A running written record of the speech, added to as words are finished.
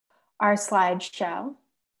our slideshow.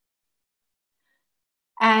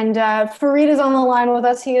 And Fareed is on the line with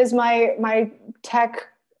us. He is my tech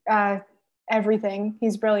everything.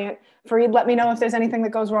 He's brilliant. Fareed, let me know if there's anything that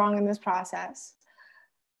goes wrong in this process.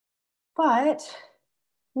 But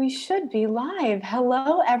we should be live.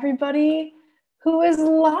 Hello, everybody who is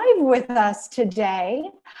live with us today.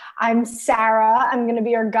 I'm Sarah. I'm going to be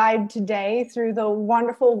your guide today through the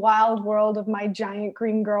wonderful, wild world of my giant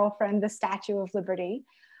green girlfriend, the Statue of Liberty.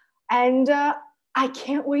 And I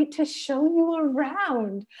can't wait to show you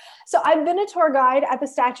around. So I've been a tour guide at the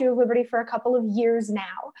Statue of Liberty for a couple of years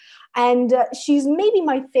now. And she's maybe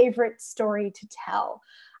my favorite story to tell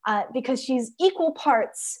because she's equal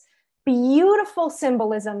parts beautiful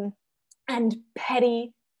symbolism and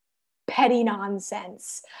petty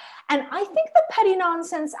nonsense. And I think the petty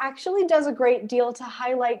nonsense actually does a great deal to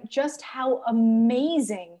highlight just how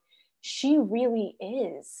amazing she really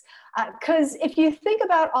is. Because if you think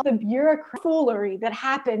about all the bureaucratic foolery that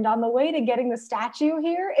happened on the way to getting the statue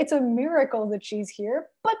here, it's a miracle that she's here,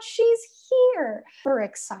 but she's here. Super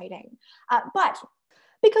exciting. But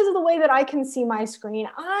because of the way that I can see my screen,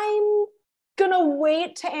 I'm gonna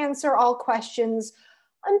wait to answer all questions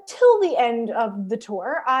until the end of the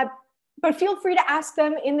tour. But feel free to ask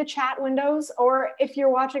them in the chat windows, or if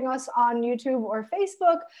you're watching us on YouTube or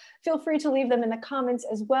Facebook, feel free to leave them in the comments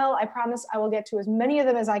as well. I promise I will get to as many of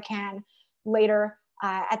them as I can later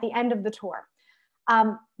at the end of the tour.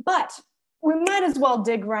 But we might as well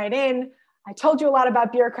dig right in. I told you a lot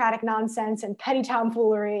about bureaucratic nonsense and petty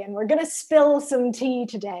tomfoolery, and we're gonna spill some tea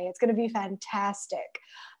today. It's gonna be fantastic.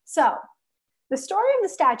 So, the story of the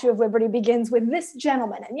Statue of Liberty begins with this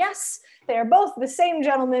gentleman. And yes, they are both the same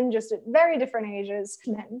gentleman, just at very different ages,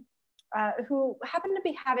 men, who happened to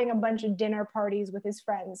be having a bunch of dinner parties with his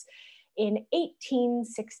friends in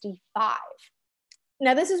 1865.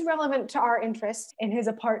 Now, this is relevant to our interest in his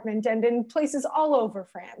apartment and in places all over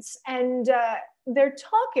France. And they're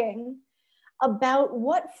talking about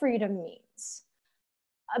what freedom means,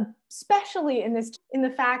 especially in the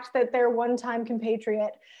fact that their one-time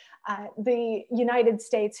compatriot, the United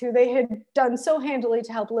States, who they had done so handily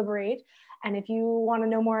to help liberate. And if you want to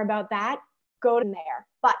know more about that, go to there.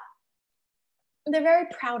 But they're very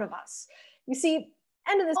proud of us. You see,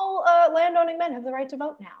 end of this, all landowning men have the right to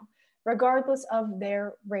vote now, regardless of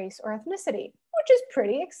their race or ethnicity, which is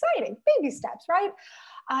pretty exciting. Baby steps, right?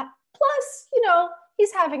 Plus, you know,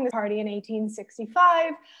 he's having this party in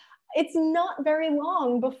 1865. It's not very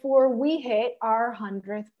long before we hit our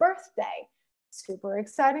 100th birthday. Super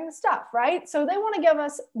exciting stuff, right? So they want to give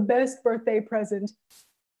us best birthday present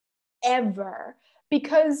ever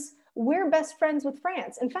because we're best friends with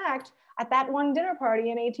France. In fact, at that one dinner party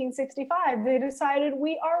in 1865, they decided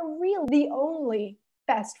we are really the only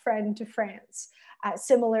best friend to France.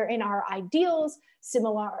 Similar in our ideals,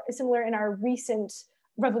 similar in our recent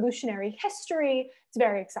revolutionary history. It's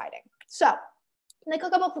very exciting. So they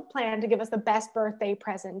cook up a plan to give us the best birthday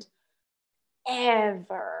present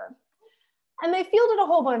ever. And they fielded a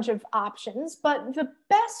whole bunch of options, but the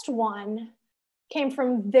best one came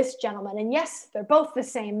from this gentleman. And yes, they're both the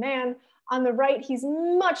same man. On the right, he's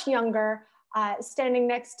much younger, standing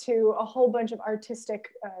next to a whole bunch of artistic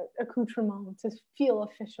accoutrements to feel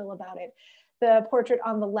official about it. The portrait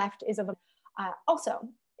on the left is of a... also,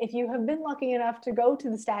 if you have been lucky enough to go to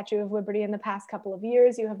the Statue of Liberty in the past couple of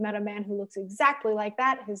years, you have met a man who looks exactly like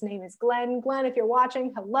that. His name is Glenn. Glenn, if you're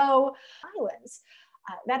watching, hello. Islands.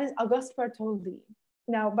 That is Auguste Bartholdi.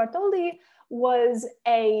 Now, Bartholdi was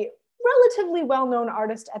a relatively well-known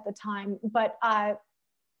artist at the time, but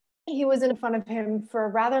he was in front of him for a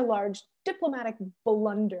rather large diplomatic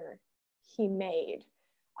blunder he made.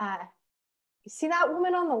 You see that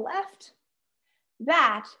woman on the left?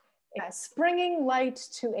 That is springing light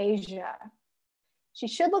to Asia. She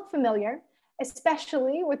should look familiar,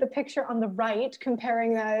 especially with the picture on the right,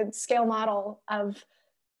 comparing the scale model of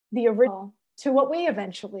the original to what we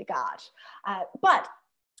eventually got. But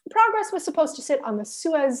progress was supposed to sit on the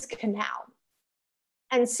Suez Canal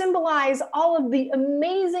and symbolize all of the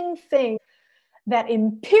amazing things that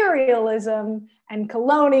imperialism and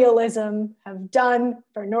colonialism have done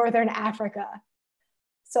for Northern Africa.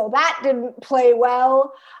 So that didn't play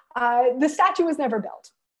well. The statue was never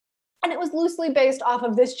built. And it was loosely based off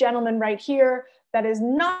of this gentleman right here. That is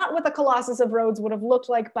not what the Colossus of Rhodes would have looked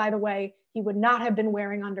like, by the way. He would not have been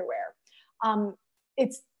wearing underwear.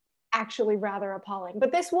 It's actually rather appalling.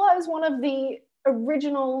 But this was one of the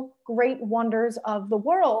original great wonders of the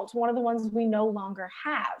world, one of the ones we no longer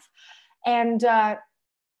have. And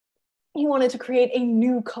he wanted to create a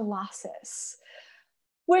new Colossus,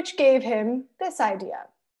 which gave him this idea.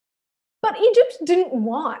 But Egypt didn't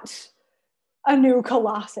want a new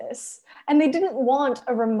Colossus. And they didn't want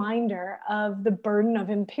a reminder of the burden of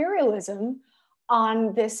imperialism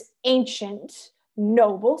on this ancient,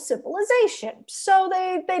 noble civilization. So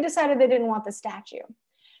they decided they didn't want the statue.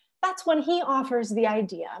 That's when he offers the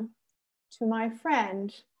idea to my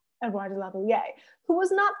friend, Edouard de Lavalier, who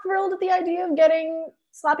was not thrilled at the idea of getting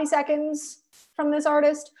sloppy seconds from this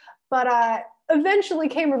artist, but eventually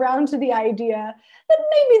came around to the idea that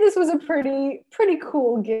maybe this was a pretty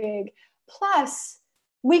cool gig. Plus,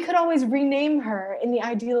 we could always rename her in the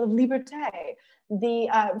ideal of liberté, the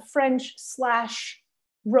French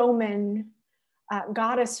 / Roman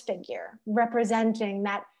goddess figure representing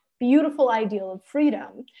that beautiful ideal of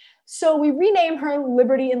freedom. So we rename her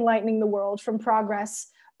Liberty Enlightening the World, from progress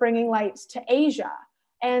bringing light to Asia.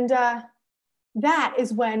 And that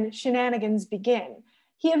is when shenanigans begin.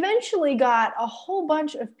 He eventually got a whole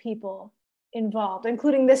bunch of people involved,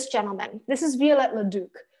 including this gentleman. This is Viollet le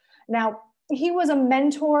Duc. Now, he was a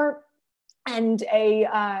mentor and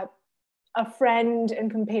a friend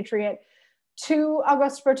and compatriot to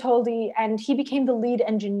Auguste Bartholdi, and he became the lead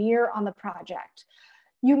engineer on the project.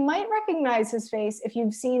 You might recognize his face if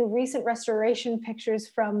you've seen recent restoration pictures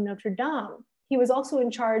from Notre Dame. He was also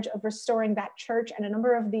in charge of restoring that church and a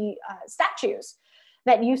number of the statues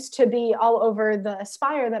that used to be all over the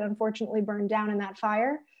spire that unfortunately burned down in that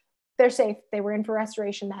fire. They're safe. They were in for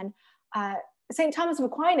restoration then. St. Thomas of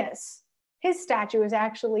Aquinas, his statue is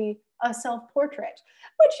actually a self-portrait,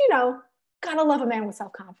 which, you know, gotta love a man with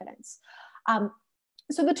self-confidence.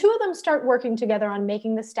 So the two of them start working together on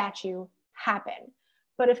making the statue happen.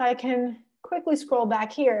 But if I can quickly scroll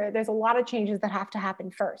back here, there's a lot of changes that have to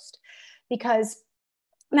happen first, because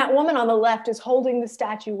that woman on the left is holding the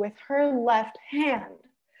statue with her left hand.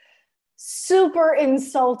 Super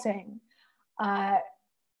insulting.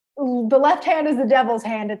 The left hand is the devil's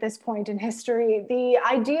hand at this point in history. The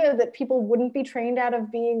idea that people wouldn't be trained out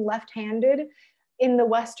of being left-handed in the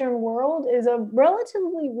Western world is a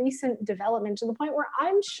relatively recent development, to the point where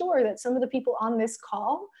I'm sure that some of the people on this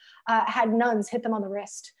call had nuns hit them on the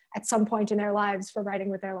wrist at some point in their lives for writing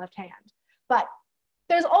with their left hand. But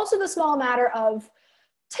there's also the small matter of,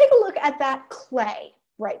 take a look at that clay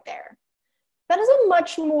right there. That is a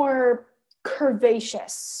much more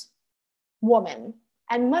curvaceous woman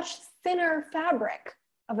and much thinner fabric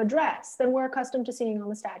of a dress than we're accustomed to seeing on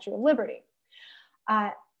the Statue of Liberty.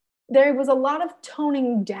 There was a lot of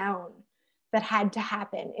toning down that had to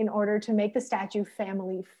happen in order to make the statue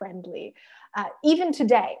family friendly. Even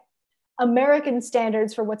today, American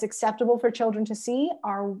standards for what's acceptable for children to see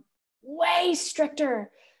are way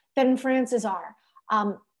stricter than France's are.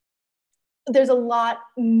 There's a lot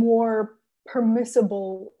more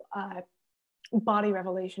permissible body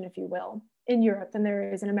revelation, if you will, in Europe than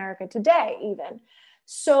there is in America today, even.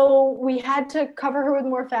 So we had to cover her with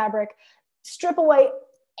more fabric, strip away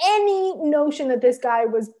any notion that this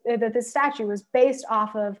statue was based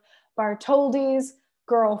off of Bartholdi's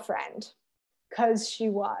girlfriend, because she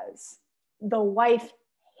was. The wife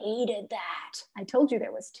hated that. I told you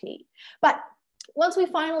there was tea. But once we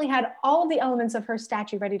finally had all of the elements of her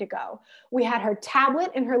statue ready to go, we had her tablet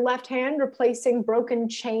in her left hand, replacing broken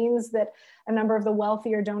chains that a number of the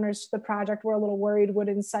wealthier donors to the project were a little worried would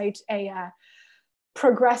incite a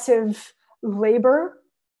progressive labor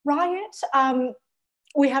riot.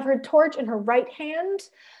 We have her torch in her right hand,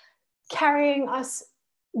 carrying us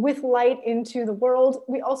with light into the world.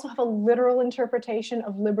 We also have a literal interpretation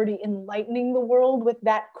of liberty enlightening the world, with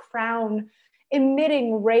that crown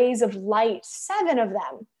emitting rays of light, 7 of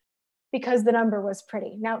them, because the number was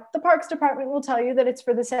pretty. Now, the Parks Department will tell you that it's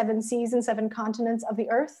for the 7 seas and 7 continents of the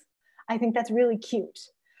earth. I think that's really cute.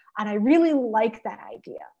 And I really like that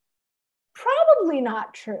idea. Probably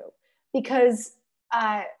not true, because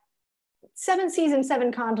 7 seas and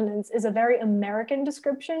 7 continents is a very American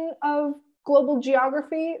description of global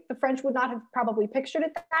geography. The French would not have probably pictured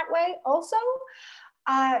it that way also.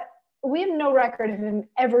 We have no record of him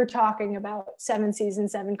ever talking about 7 seas and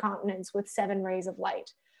 7 continents with 7 rays of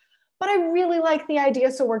light. But I really like the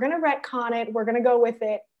idea, so we're gonna retcon it, we're gonna go with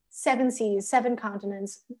it. 7 seas, 7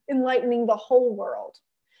 continents, enlightening the whole world.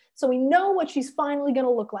 So we know what she's finally gonna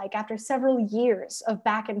look like after several years of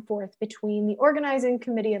back and forth between the organizing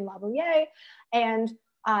committee and Lavalier and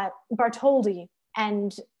Bartholdi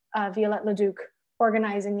and Viollet le Duc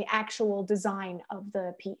organizing the actual design of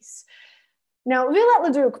the piece. Now, Viollet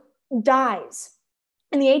le Duc dies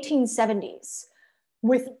in the 1870s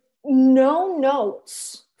with no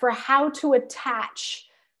notes for how to attach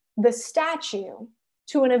the statue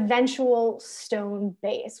to an eventual stone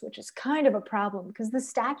base, which is kind of a problem because the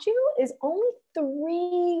statue is only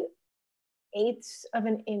 3/8 of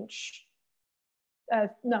an inch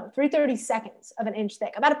no, 3/32 of an inch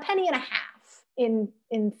thick, about a penny and a half in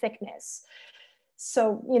thickness.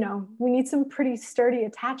 So, you know, we need some pretty sturdy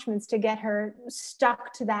attachments to get her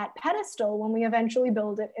stuck to that pedestal when we eventually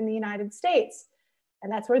build it in the United States.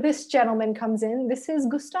 And that's where this gentleman comes in. This is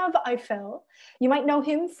Gustave Eiffel. You might know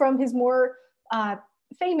him from his more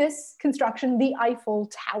famous construction, the Eiffel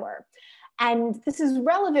Tower. And this is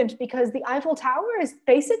relevant because the Eiffel Tower is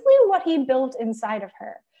basically what he built inside of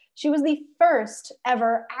her. She was the first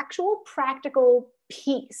ever actual practical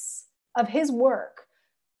piece of his work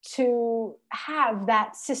to have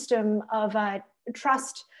that system of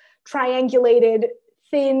trussed, triangulated,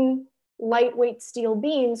 thin, lightweight steel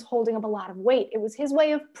beams holding up a lot of weight. It was his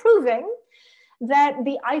way of proving that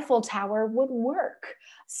the Eiffel Tower would work.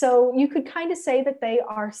 So you could kind of say that they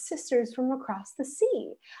are sisters from across the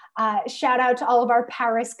sea. Shout out to all of our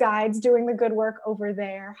Paris guides doing the good work over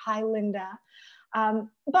there. Hi, Linda.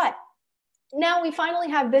 But now we finally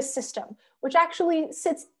have this system, which actually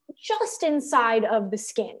sits just inside of the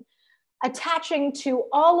skin, attaching to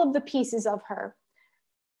all of the pieces of her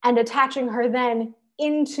and attaching her then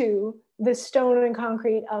into the stone and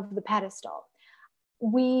concrete of the pedestal.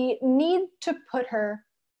 We need to put her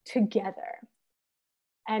together.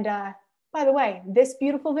 And by the way, this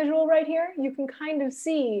beautiful visual right here, you can kind of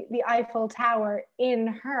see the Eiffel Tower in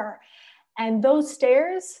her. And those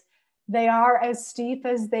stairs, they are as steep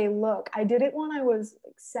as they look. I did it when I was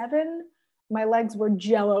like 7. My legs were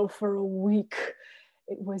jello for a week.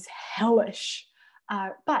 It was hellish.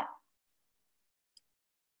 But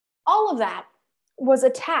all of that was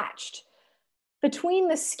attached between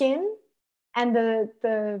the skin and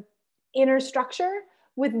the inner structure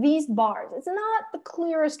with these bars. It's not the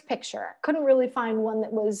clearest picture. Couldn't really find one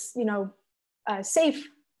that was, you know, safe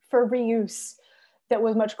for reuse that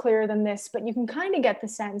was much clearer than this, but you can kind of get the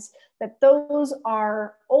sense that those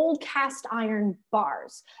are old cast iron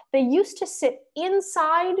bars. They used to sit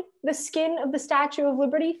inside the skin of the Statue of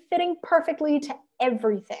Liberty, fitting perfectly to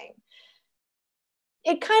everything.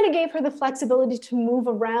 It kind of gave her the flexibility to move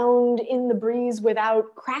around in the breeze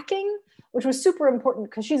without cracking, which was super important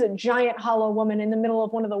because she's a giant hollow woman in the middle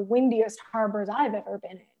of one of the windiest harbors I've ever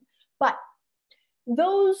been in. But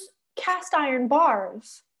those cast iron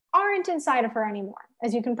bars aren't inside of her anymore,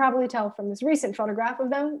 as you can probably tell from this recent photograph of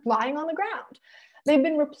them lying on the ground. They've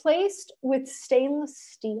been replaced with stainless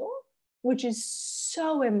steel, which is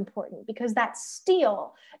so important because that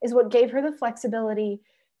steel is what gave her the flexibility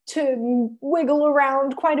to wiggle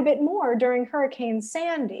around quite a bit more during Hurricane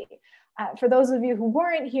Sandy. For those of you who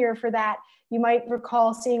weren't here for that, you might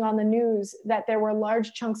recall seeing on the news that there were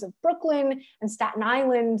large chunks of Brooklyn and Staten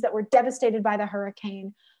Island that were devastated by the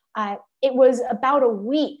hurricane. It was about a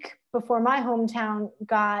week before my hometown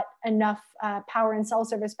got enough power and cell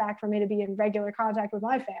service back for me to be in regular contact with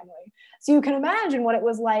my family. So you can imagine what it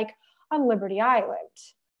was like on Liberty Island.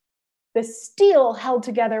 The steel held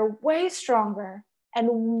together way stronger and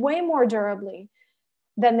way more durably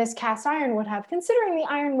than this cast iron would have, considering the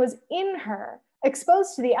iron was in her,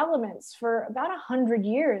 exposed to the elements for about 100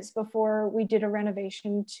 years before we did a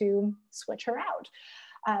renovation to switch her out.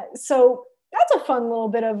 So that's a fun little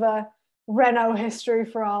bit of a reno history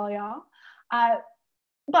for all y'all.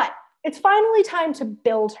 But it's finally time to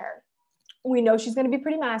build her. We know she's going to be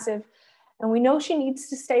pretty massive, and we know she needs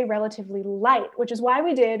to stay relatively light, which is why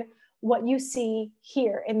we did what you see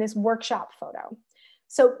here in this workshop photo.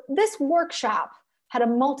 So this workshop had a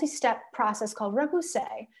multi-step process called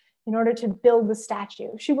repoussé in order to build the statue.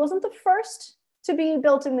 She wasn't the first to be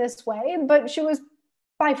built in this way, but she was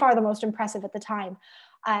by far the most impressive at the time.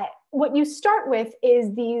 What you start with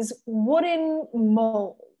is these wooden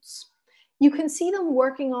molds. You can see them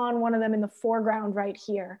working on one of them in the foreground right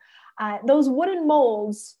here. Those wooden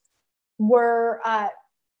molds were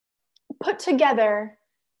put together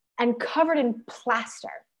and covered in plaster.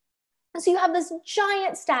 So you have this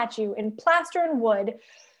giant statue in plaster and wood.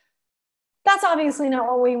 That's obviously not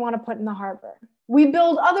what we want to put in the harbor. We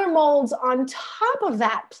build other molds on top of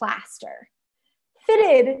that plaster,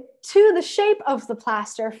 fitted to the shape of the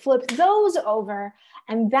plaster, flip those over,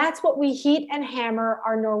 and that's what we heat and hammer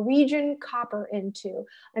our Norwegian copper into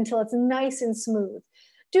until it's nice and smooth.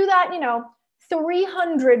 Do that,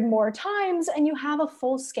 300 more times and you have a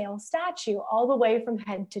full-scale statue all the way from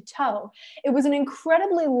head to toe. It was an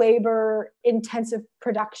incredibly labor-intensive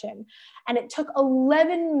production, and it took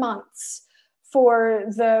 11 months for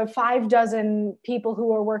the 6 people who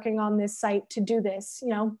were working on this site to do this,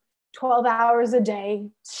 12 hours a day,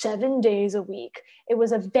 7 days a week. It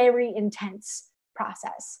was a very intense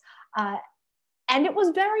process. And it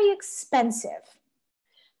was very expensive.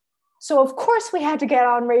 So of course we had to get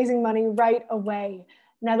on raising money right away.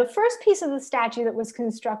 Now, the first piece of the statue that was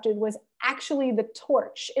constructed was actually the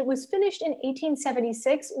torch. It was finished in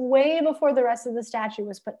 1876, way before the rest of the statue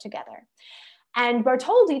was put together. And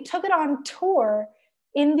Bartholdi took it on tour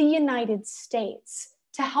in the United States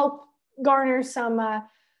to help garner some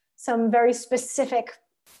very specific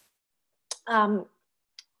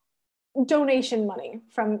donation money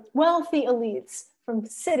from wealthy elites, from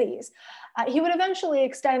cities. He would eventually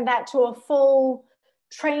extend that to a full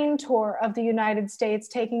train tour of the United States,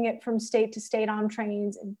 taking it from state to state on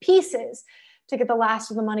trains in pieces to get the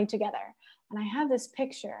last of the money together. And I have this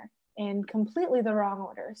picture in completely the wrong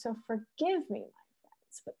order, so forgive me, my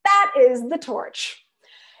friends, but that is the torch.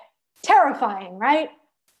 Terrifying, right?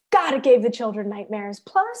 God, it gave the children nightmares.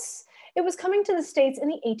 Plus, it was coming to the States in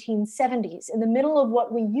the 1870s, in the middle of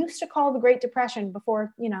what we used to call the Great Depression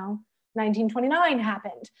before, 1929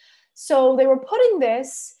 happened. So they were putting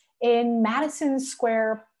this in Madison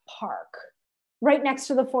Square Park, right next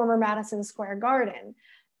to the former Madison Square Garden.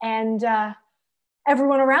 And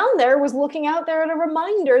everyone around there was looking out there at a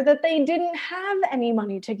reminder that they didn't have any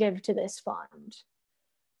money to give to this fund.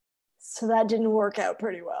 So that didn't work out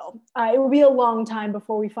pretty well. It will be a long time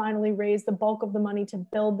before we finally raise the bulk of the money to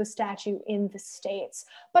build the statue in the States.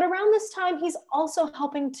 But around this time, he's also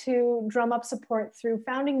helping to drum up support through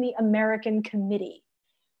founding the American Committee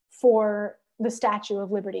for the Statue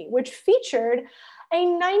of Liberty, which featured a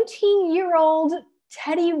 19-year-old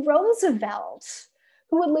Teddy Roosevelt,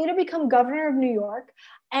 who would later become governor of New York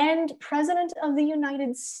and president of the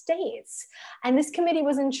United States. And this committee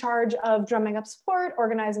was in charge of drumming up support,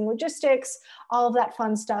 organizing logistics, all of that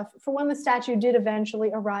fun stuff for when the statue did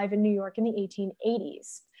eventually arrive in New York in the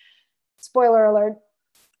 1880s. Spoiler alert,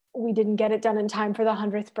 we didn't get it done in time for the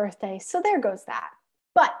 100th birthday, so there goes that.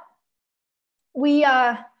 But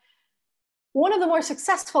one of the more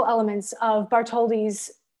successful elements of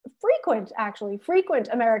Bartholdi's frequent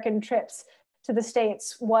American trips to the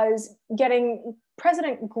States was getting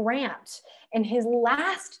President Grant in his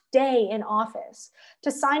last day in office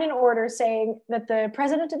to sign an order saying that the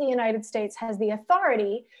President of the United States has the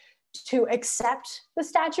authority to accept the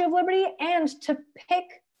Statue of Liberty and to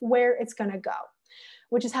pick where it's going to go,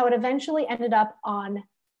 which is how it eventually ended up on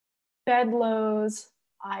Bedloe's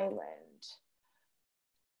Island.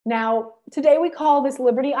 Now, today we call this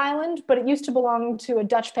Liberty Island, but it used to belong to a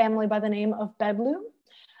Dutch family by the name of Bedloe.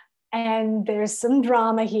 And there's some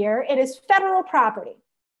drama here. It is federal property,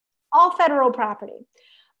 all federal property.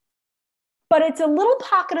 But it's a little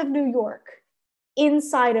pocket of New York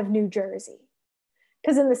inside of New Jersey.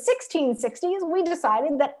 Because in the 1660s, we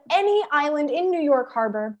decided that any island in New York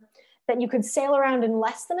Harbor that you could sail around in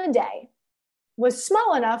less than a day was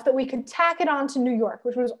small enough that we could tack it on to New York,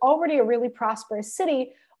 which was already a really prosperous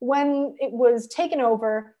city when it was taken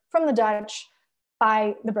over from the Dutch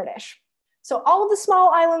by the British. So all of the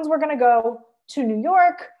small islands were going to go to New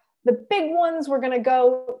York. The big ones were going to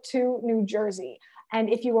go to New Jersey. And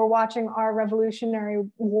if you were watching our Revolutionary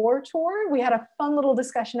War tour, we had a fun little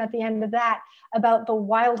discussion at the end of that about the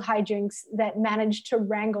wild hijinks that managed to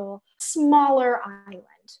wrangle smaller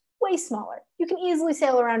island, way smaller. You can easily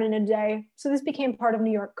sail around in a day. So this became part of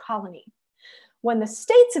New York Colony. When the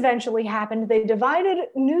states eventually happened, they divided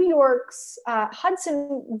New York's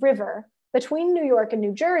Hudson River between New York and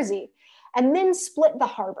New Jersey, and then split the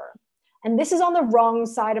harbor. And this is on the wrong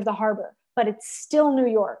side of the harbor, but it's still New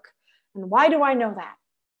York. And why do I know that?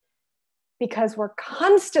 Because we're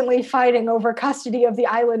constantly fighting over custody of the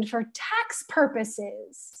island for tax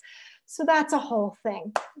purposes. So that's a whole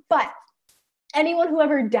thing. But anyone who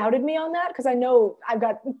ever doubted me on that, because I know I've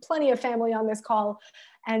got plenty of family on this call,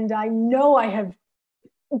 and I know I have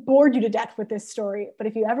bored you to death with this story, but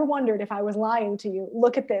if you ever wondered if I was lying to you,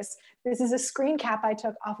 look at this. This is a screen cap I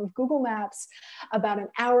took off of Google Maps about an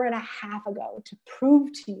hour and a half ago to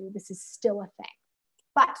prove to you this is still a thing.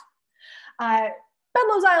 But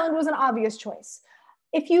Bedloe's Island was an obvious choice.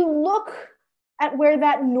 If you look at where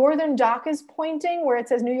that northern dock is pointing, where it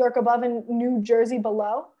says New York above and New Jersey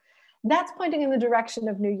below, that's pointing in the direction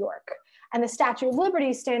of New York. And the Statue of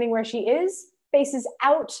Liberty, standing where she is, faces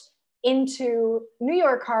out into New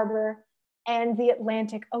York Harbor and the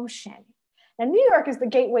Atlantic Ocean. Now, New York is the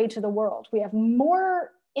gateway to the world. We have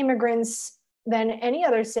more immigrants than any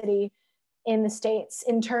other city in the States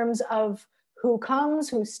in terms of who comes,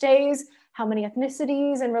 who stays, how many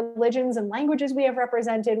ethnicities and religions and languages we have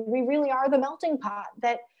represented. We really are the melting pot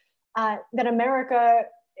that America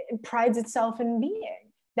prides itself in being.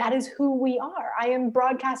 That is who we are. I am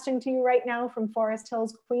broadcasting to you right now from Forest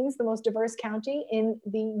Hills, Queens, the most diverse county in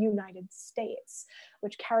the United States,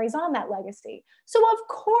 which carries on that legacy. So of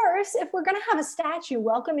course, if we're gonna have a statue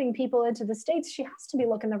welcoming people into the States, she has to be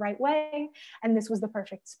looking the right way. And this was the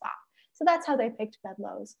perfect spot. So that's how they picked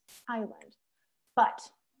Bedloe's Island. But,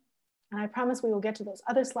 and I promise we will get to those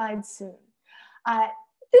other slides soon.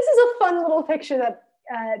 This is a fun little picture that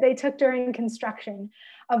they took during construction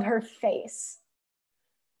of her face.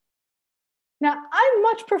 Now, I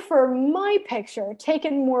much prefer my picture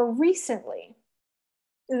taken more recently.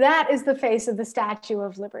 That is the face of the Statue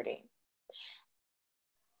of Liberty.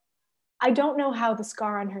 I don't know how the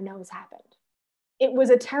scar on her nose happened. It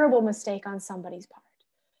was a terrible mistake on somebody's part.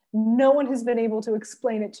 No one has been able to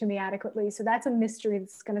explain it to me adequately, so that's a mystery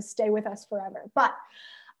that's going to stay with us forever. But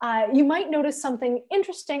you might notice something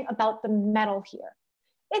interesting about the metal here.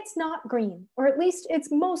 It's not green, or at least it's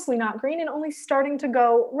mostly not green and only starting to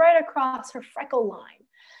go right across her freckle line,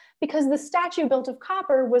 because the statue built of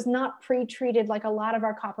copper was not pre-treated like a lot of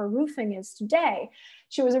our copper roofing is today.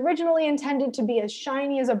 She was originally intended to be as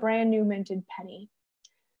shiny as a brand new minted penny.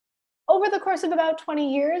 Over the course of about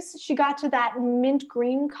 20 years, she got to that mint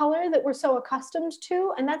green color that we're so accustomed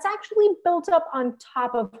to, and that's actually built up on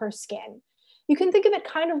top of her skin. You can think of it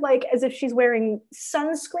kind of like as if she's wearing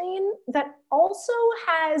sunscreen that also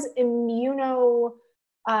has immuno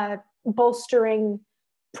bolstering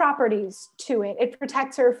properties to it. It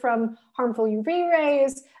protects her from harmful UV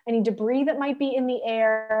rays, any debris that might be in the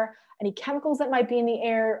air, any chemicals that might be in the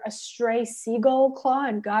air, a stray seagull claw,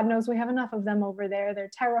 and God knows we have enough of them over there.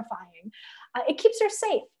 They're terrifying. It keeps her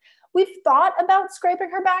safe. We've thought about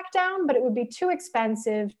scraping her back down, but it would be too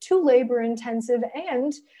expensive, too labor intensive,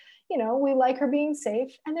 and you know, we like her being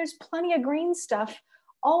safe, and there's plenty of green stuff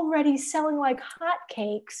already selling like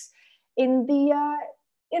hotcakes in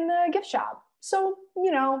the gift shop. So,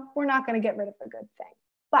 you know, we're not going to get rid of a good thing.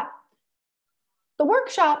 But the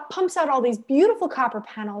workshop pumps out all these beautiful copper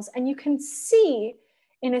panels, and you can see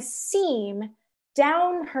in a seam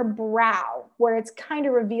down her brow where it's kind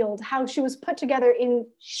of revealed how she was put together in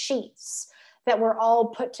sheets that were all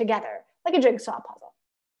put together like a jigsaw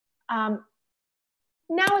puzzle.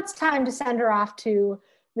 Now it's time to send her off to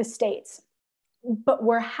the States, but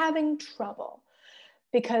we're having trouble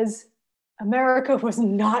because America was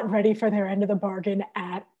not ready for their end of the bargain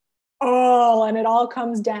at all. And it all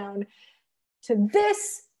comes down to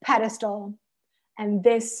this pedestal and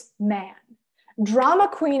this man, drama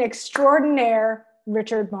queen extraordinaire,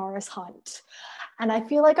 Richard Morris Hunt. And I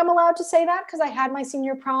feel like I'm allowed to say that because I had my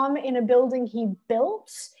senior prom in a building he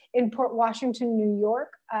built in Port Washington, New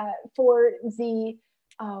York, for the,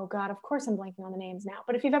 oh God, of course I'm blanking on the names now,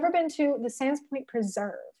 but if you've ever been to the Sands Point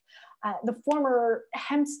Preserve, the former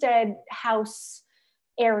Hempstead House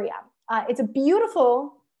area, it's a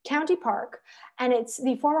beautiful county park, and it's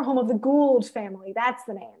the former home of the Gould family. That's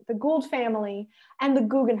the name, the Gould family and the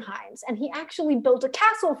Guggenheims. And he actually built a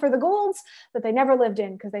castle for the Goulds that they never lived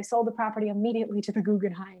in because they sold the property immediately to the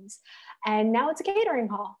Guggenheims. And now it's a catering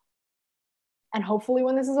hall. And hopefully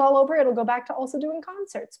when this is all over, it'll go back to also doing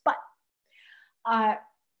concerts. But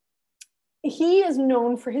he is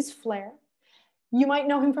known for his flair. You might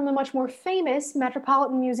know him from the much more famous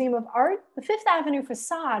Metropolitan Museum of Art. The Fifth Avenue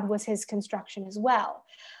facade was his construction as well.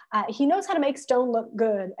 He knows how to make stone look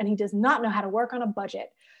good, and he does not know how to work on a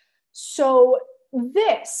budget. So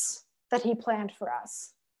this that he planned for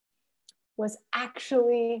us was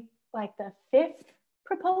actually like the fifth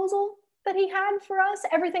proposal that he had for us.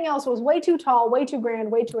 Everything else was way too tall, way too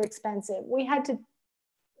grand, way too expensive. We had to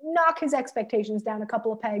knock his expectations down a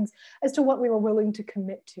couple of pegs as to what we were willing to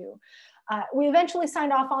commit to. We eventually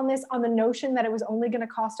signed off on this on the notion that it was only going to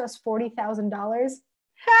cost us $40,000.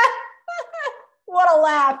 What a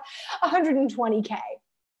laugh. 120K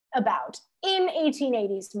about in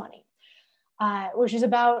 1880s money, which is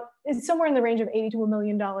about, it's somewhere in the range of $80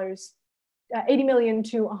 million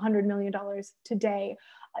to $100 million today.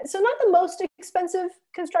 So not the most expensive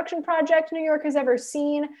construction project New York has ever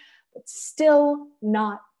seen, but still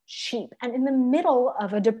not cheap and in the middle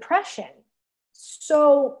of a depression.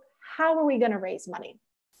 So how are we going to raise money?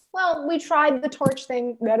 Well, we tried the torch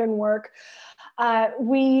thing, that didn't work.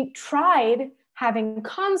 We tried having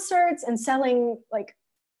concerts and selling like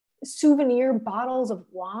souvenir bottles of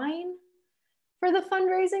wine for the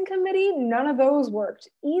fundraising committee. None of those worked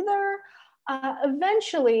either.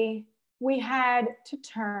 Eventually, we had to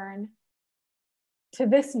turn to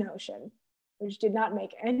this notion, which did not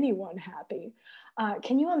make anyone happy.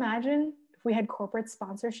 Can you imagine if we had corporate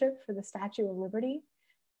sponsorship for the Statue of Liberty?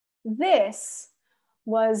 This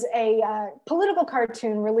was a political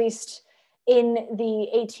cartoon released in the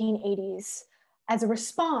 1880s. as a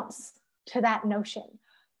response to that notion.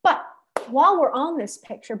 But while we're on this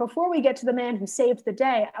picture, before we get to the man who saved the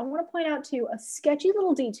day, I want to point out to you a sketchy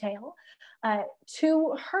little detail.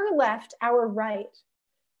 To her left, our right,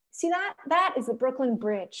 see that? That is the Brooklyn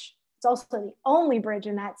Bridge. It's also the only bridge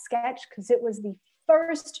in that sketch because it was the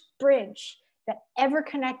first bridge that ever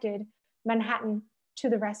connected Manhattan to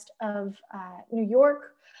the rest of New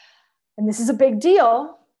York. And this is a big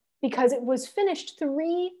deal because it was finished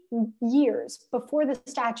 3 years before the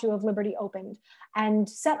Statue of Liberty opened and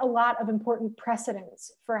set a lot of important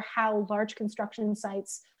precedents for how large construction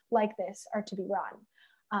sites like this are to be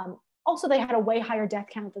run. Also, they had a way higher death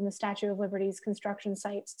count than the Statue of Liberty's construction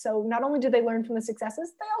sites. So not only did they learn from the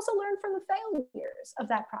successes, they also learned from the failures of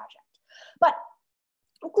that project. But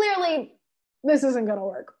clearly, this isn't gonna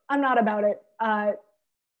work. I'm not about it.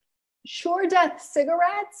 Sure death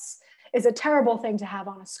cigarettes is a terrible thing to have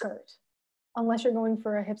on a skirt, unless you're going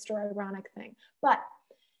for a hipster ironic thing. But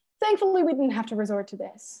thankfully, we didn't have to resort to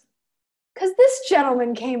this because this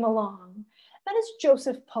gentleman came along. That is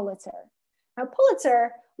Joseph Pulitzer. Now,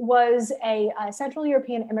 Pulitzer was a Central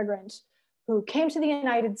European immigrant who came to the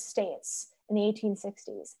United States in the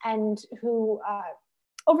 1860s and who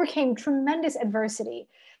overcame tremendous adversity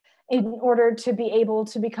in order to be able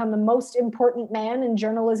to become the most important man in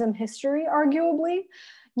journalism history, arguably.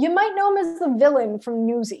 You might know him as the villain from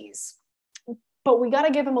Newsies, but we got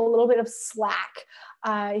to give him a little bit of slack.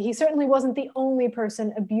 He certainly wasn't the only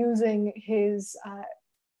person abusing his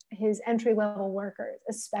entry-level workers,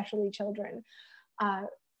 especially children,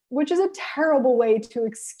 which is a terrible way to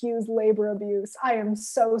excuse labor abuse. I am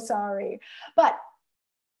so sorry. But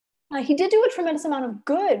he did do a tremendous amount of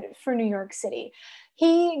good for New York City.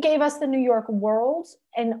 He gave us the New York World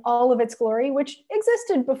in all of its glory, which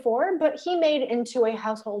existed before, but he made it into a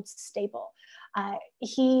household staple.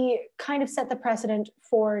 He kind of set the precedent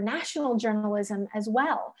for national journalism as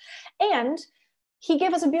well. And he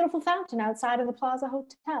gave us a beautiful fountain outside of the Plaza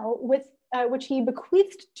Hotel, with which he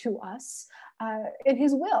bequeathed to us in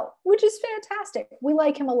his will, which is fantastic. We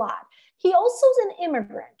like him a lot. He also is an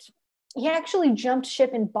immigrant. He actually jumped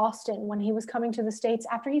ship in Boston when he was coming to the States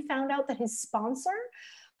after he found out that his sponsor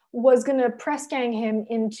was going to press gang him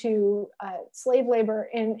into slave labor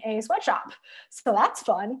in a sweatshop. So that's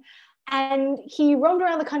fun. And he roamed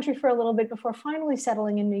around the country for a little bit before finally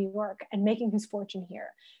settling in New York and making his fortune here.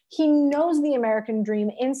 He knows the American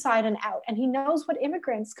dream inside and out, and he knows what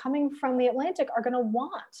immigrants coming from the Atlantic are going to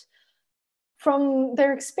want from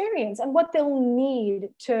their experience and what they'll need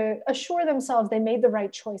to assure themselves they made the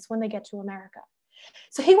right choice when they get to America.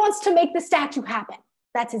 So he wants to make the statue happen.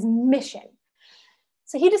 That's his mission.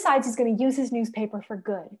 So he decides he's going to use his newspaper for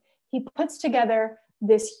good. He puts together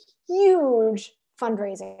this huge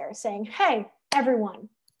fundraiser saying, hey, everyone,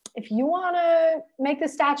 if you want to make the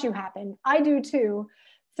statue happen, I do too.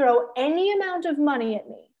 Throw any amount of money at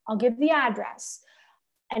me. I'll give the address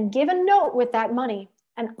and give a note with that money,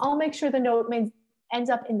 and I'll make sure the note ends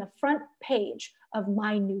up in the front page of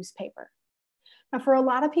my newspaper. Now, for a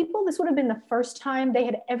lot of people, this would have been the first time they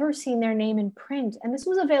had ever seen their name in print, and this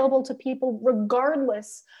was available to people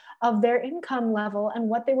regardless of their income level and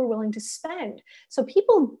what they were willing to spend. So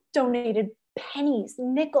people donated pennies,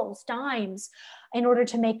 nickels, dimes in order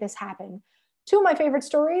to make this happen. Two of my favorite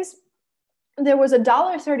stories, there was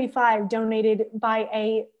 $1.35 donated by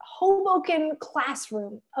a Hoboken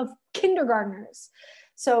classroom of kindergartners.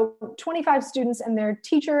 So 25 students and their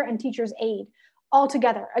teacher and teacher's aide, all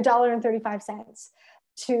together, $1.35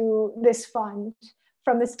 to this fund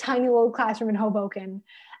from this tiny little classroom in Hoboken.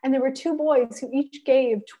 And there were two boys who each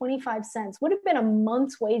gave 25 cents, would have been a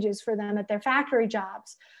month's wages for them at their factory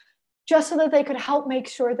jobs, just so that they could help make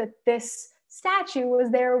sure that this statue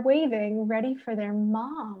was there waving, ready for their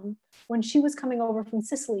mom when she was coming over from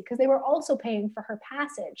Sicily, because they were also paying for her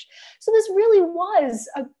passage. So this really was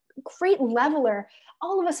a great leveler.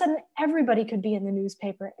 All of a sudden, everybody could be in the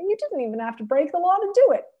newspaper, and you didn't even have to break the law to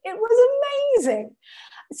do it. It was amazing.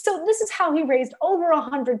 So this is how he raised over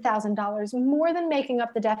 $100,000, more than making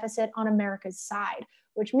up the deficit on America's side,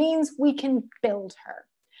 which means we can build her.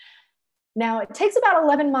 Now, it takes about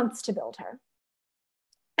 11 months to build her.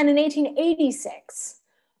 And in 1886,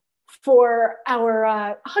 for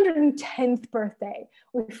our 110th birthday,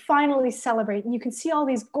 we finally celebrate. And you can see all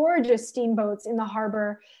these gorgeous steamboats in the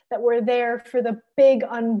harbor that were there for the big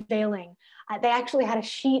unveiling. They actually had a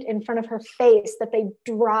sheet in front of her face that they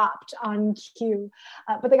dropped on cue,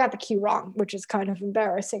 but they got the cue wrong, which is kind of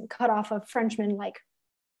embarrassing. Cut off a Frenchman like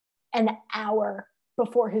an hour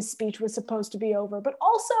before his speech was supposed to be over, but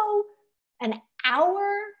also an hour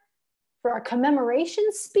for a commemoration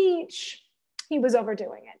speech. He was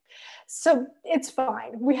overdoing it. So it's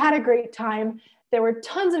fine. We had a great time. There were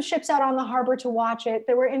tons of ships out on the harbor to watch it.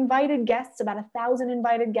 There were invited guests, about 1,000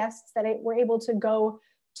 invited guests that were able to go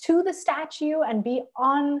to the statue and be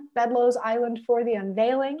on Bedloe's Island for the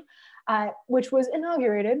unveiling, which was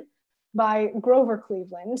inaugurated by Grover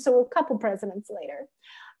Cleveland, so a couple presidents later.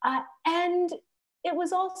 And it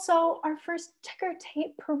was also our first ticker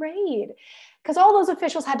tape parade, because all those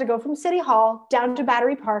officials had to go from City Hall down to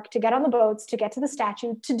Battery Park to get on the boats, to get to the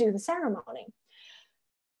statue, to do the ceremony.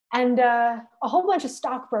 And a whole bunch of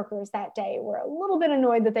stockbrokers that day were a little bit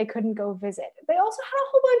annoyed that they couldn't go visit. They also had a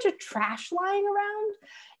whole bunch of trash lying around.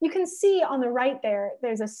 You can see on the right there,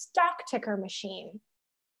 there's a stock ticker machine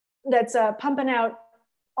that's pumping out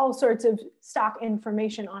all sorts of stock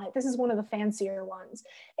information on it. This is one of the fancier ones.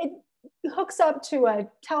 It hooks up to a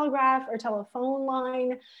telegraph or telephone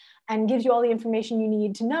line and gives you all the information you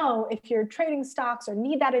need to know if you're trading stocks or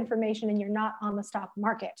need that information and you're not on the stock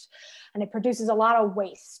market. And it produces a lot of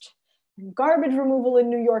waste. And garbage removal in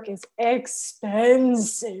New York is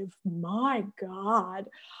expensive. My God.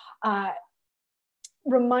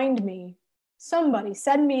 Remind me, somebody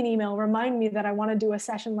send me an email, remind me that I want to do a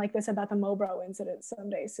session like this about the Mobro incident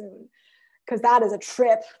someday soon, because that is a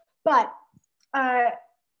trip. But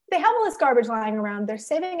they have all this garbage lying around. They're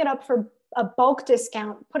saving it up for a bulk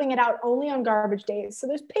discount, putting it out only on garbage days. So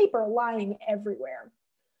there's paper lying everywhere.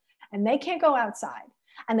 And they can't go outside.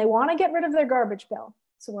 And they want to get rid of their garbage bill.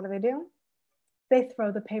 So what do? They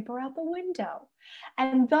throw the paper out the window.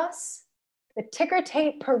 And thus, the ticker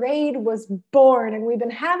tape parade was born. And we've been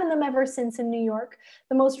having them ever since in New York.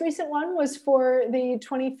 The most recent one was for the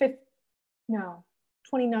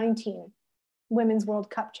 2019 Women's World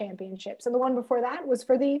Cup Championships. And the one before that was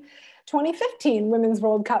for the 2015 Women's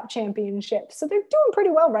World Cup Championships. So they're doing pretty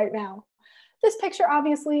well right now. This picture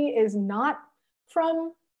obviously is not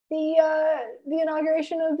from the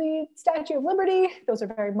inauguration of the Statue of Liberty. Those are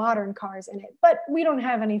very modern cars in it, but we don't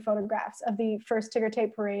have any photographs of the first ticker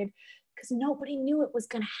tape parade because nobody knew it was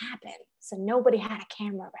gonna happen. So nobody had a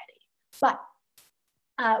camera ready. But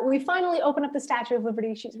we finally open up the Statue of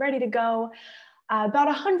Liberty. She's ready to go. About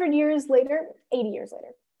 100 years later, 80 years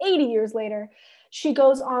later, she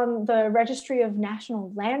goes on the Registry of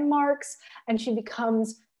National Landmarks and she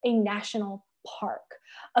becomes a national park,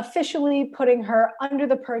 officially putting her under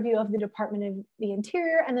the purview of the Department of the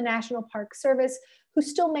Interior and the National Park Service, who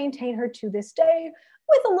still maintain her to this day,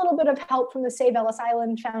 with a little bit of help from the Save Ellis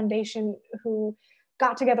Island Foundation, who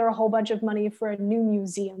got together a whole bunch of money for a new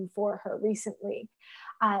museum for her recently.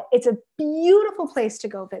 It's a beautiful place to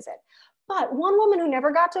go visit. But one woman who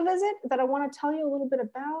never got to visit that I want to tell you a little bit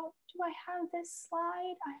about, do I have this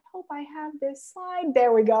slide? I hope I have this slide.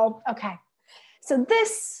 There we go. Okay. So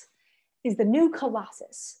this is The New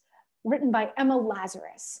Colossus, written by Emma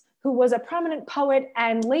Lazarus, who was a prominent poet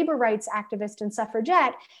and labor rights activist and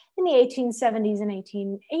suffragette in the 1870s and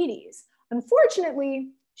 1880s.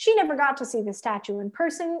 Unfortunately, she never got to see the statue in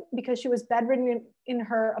person because she was bedridden in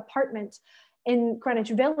her apartment in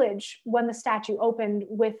Greenwich Village when the statue opened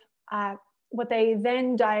with what they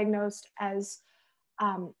then diagnosed as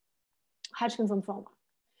Hodgkin's lymphoma.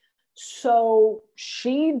 So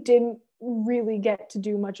she didn't really get to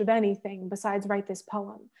do much of anything besides write this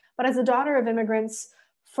poem. But as a daughter of immigrants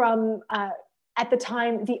from, at the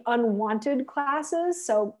time, the unwanted classes,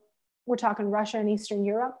 so we're talking Russia and Eastern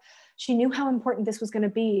Europe, she knew how important this was going to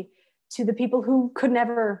be to the people who could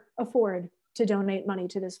never afford to donate money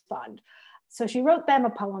to this fund. So she wrote them a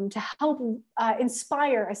poem to help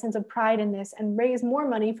inspire a sense of pride in this and raise more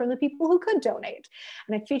money from the people who could donate.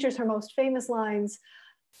 And it features her most famous lines: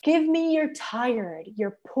 "Give me your tired,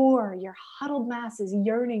 your poor, your huddled masses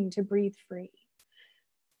yearning to breathe free."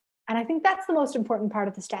 And I think that's the most important part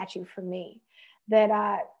of the statue for me.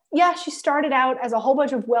 That, yeah, she started out as a whole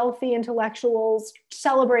bunch of wealthy intellectuals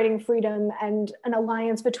celebrating freedom and an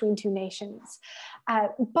alliance between two nations.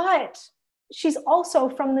 But she's also,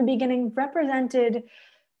 from the beginning, represented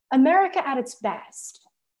America at its best.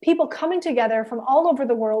 People coming together from all over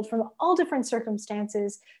the world, from all different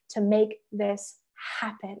circumstances, to make this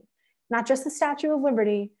happen. Not just the Statue of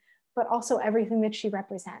Liberty, but also everything that she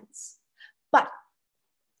represents. But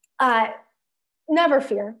never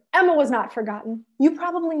fear, Emma was not forgotten. You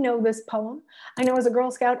probably know this poem. I know as a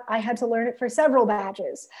Girl Scout, I had to learn it for several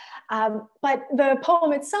badges. But the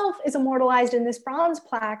poem itself is immortalized in this bronze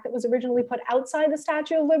plaque that was originally put outside the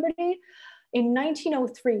Statue of Liberty in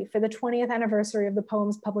 1903 for the 20th anniversary of the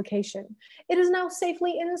poem's publication. It is now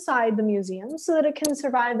safely inside the museum so that it can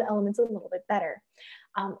survive the elements a little bit better.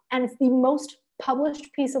 And it's the most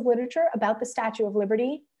published piece of literature about the Statue of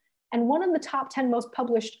Liberty and one of the top 10 most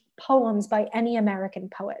published poems by any American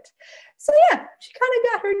poet. So yeah, she kind of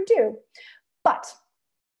got her due. But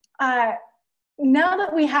now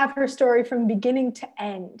that we have her story from beginning to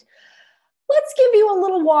end, let's give you a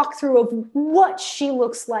little walkthrough of what she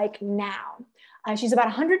looks like now. She's about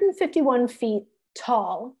 151 feet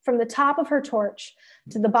tall from the top of her torch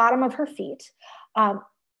to the bottom of her feet.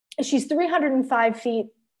 She's 305 feet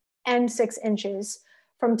and 6 inches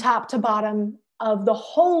from top to bottom of the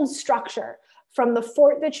whole structure, from the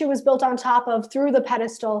fort that she was built on top of through the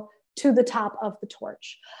pedestal to the top of the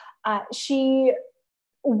torch. She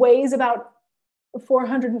weighs about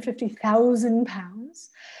 450,000 pounds,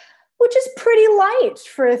 which is pretty light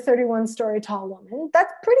for a 31-story tall woman.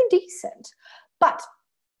 That's pretty decent. But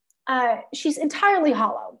she's entirely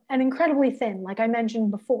hollow and incredibly thin, like I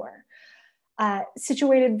mentioned before,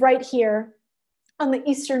 situated right here on the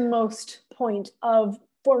easternmost point of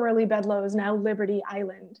formerly Bedloe's, now Liberty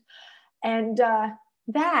Island. And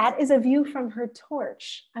that is a view from her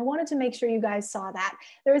torch. I wanted to make sure you guys saw that.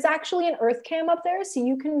 There is actually an earth cam up there, so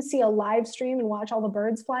you can see a live stream and watch all the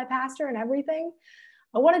birds fly past her and everything.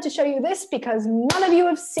 I wanted to show you this because none of you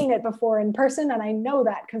have seen it before in person, and I know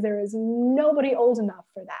that because there is nobody old enough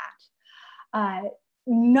for that.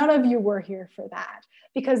 None of you were here for that,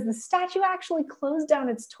 because the statue actually closed down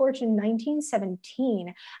its torch in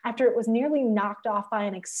 1917 after it was nearly knocked off by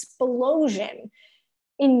an explosion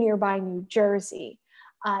in nearby New Jersey.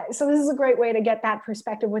 So this is a great way to get that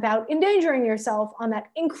perspective without endangering yourself on that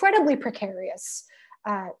incredibly precarious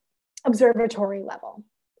observatory level.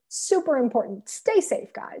 Super important. Stay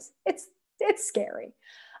safe, guys. It's scary.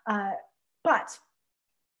 But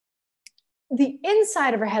the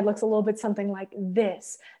inside of her head looks a little bit something like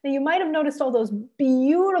this. Now, you might have noticed all those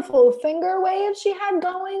beautiful finger waves she had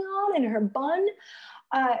going on in her bun.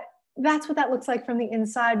 That's what that looks like from the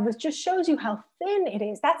inside, which just shows you how thin it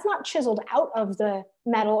is. That's not chiseled out of the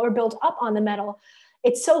metal or built up on the metal.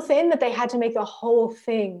 It's so thin that they had to make the whole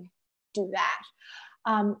thing do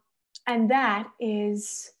that. And that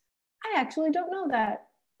is, I actually don't know that,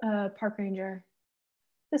 park ranger.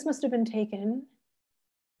 This must have been taken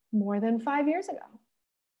more than 5 years ago.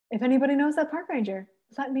 If anybody knows that park ranger,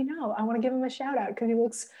 let me know. I want to give him a shout out because he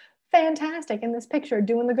looks fantastic in this picture,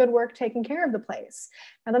 doing the good work, taking care of the place.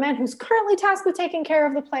 Now, the man who's currently tasked with taking care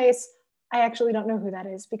of the place, I actually don't know who that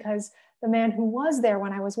is, because the man who was there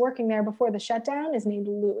when I was working there before the shutdown is named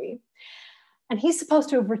Louis. And he's supposed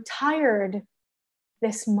to have retired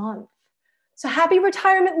this month. So happy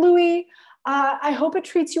retirement, Louis. I hope it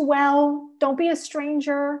treats you well. Don't be a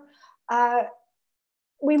stranger.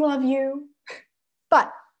 We love you.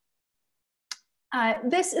 But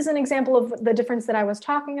this is an example of the difference that I was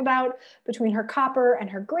talking about between her copper and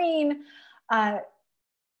her green.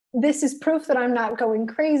 This is proof that I'm not going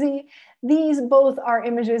crazy. These both are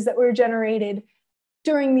images that were generated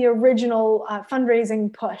during the original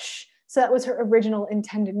fundraising push. So that was her original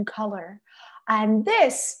intended color. And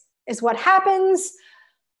this is what happens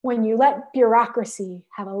when you let bureaucracy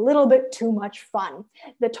have a little bit too much fun.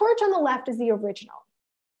 The torch on the left is the original.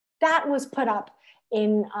 That was put up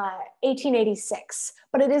in 1886,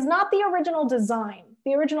 but it is not the original design.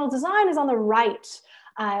 The original design is on the right.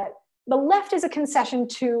 The left is a concession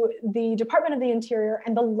to the Department of the Interior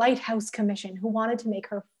and the Lighthouse Commission, who wanted to make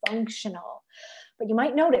her functional. But you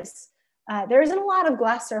might notice there isn't a lot of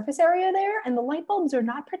glass surface area there, and the light bulbs are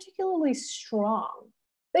not particularly strong.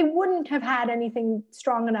 They wouldn't have had anything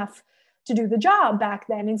strong enough to do the job back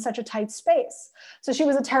then in such a tight space. So she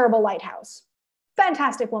was a terrible lighthouse.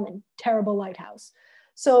 Fantastic woman, terrible lighthouse.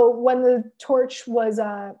 So when the torch was,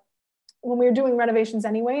 when we were doing renovations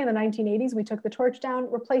anyway in the 1980s, we took the torch down,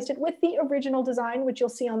 replaced it with the original design, which you'll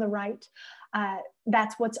see on the right.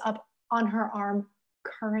 That's what's up on her arm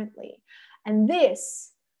currently. And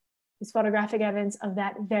this is photographic evidence of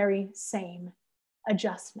that very same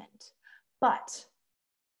adjustment. But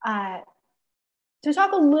to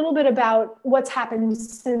talk a little bit about what's happened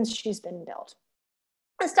since she's been built.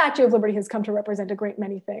 The Statue of Liberty has come to represent a great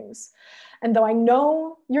many things. And though I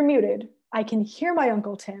know you're muted, I can hear my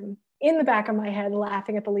Uncle Tim in the back of my head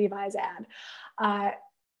laughing at the Levi's ad.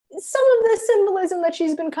 Some of the symbolism that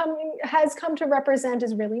has come to represent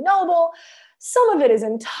is really noble. Some of it is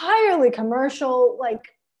entirely commercial,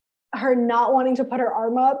 like her not wanting to put her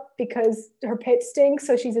arm up because her pit stinks,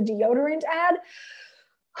 so she's a deodorant ad.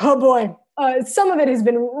 Oh boy, some of it has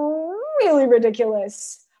been really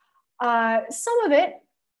ridiculous. Some of it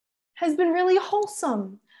has been really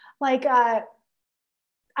wholesome. Like, I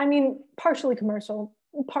mean, partially commercial,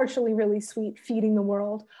 partially really sweet, feeding the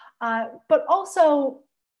world. But also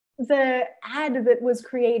the ad that was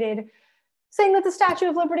created saying that the Statue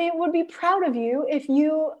of Liberty would be proud of you if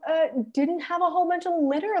you didn't have a whole bunch of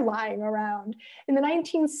litter lying around. In the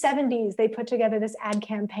 1970s, they put together this ad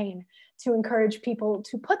campaign to encourage people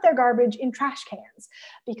to put their garbage in trash cans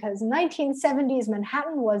because 1970s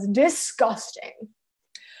Manhattan was disgusting.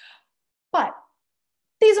 But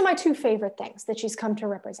these are my two favorite things that she's come to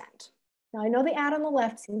represent. Now, I know the ad on the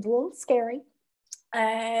left seems a little scary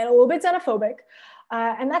and a little bit xenophobic,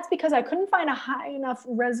 and that's because I couldn't find a high enough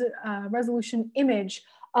resolution image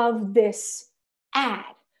of this ad,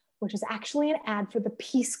 which is actually an ad for the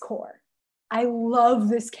Peace Corps. I love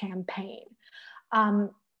this campaign.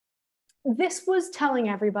 This was telling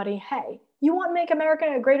everybody, hey, you want to make America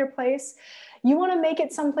a greater place? You want to make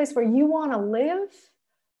it someplace where you want to live?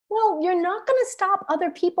 Well, you're not going to stop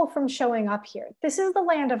other people from showing up here. This is the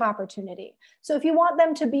land of opportunity. So if you want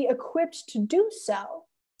them to be equipped to do so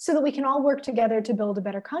that we can all work together to build a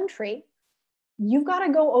better country, you've got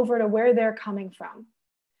to go over to where they're coming from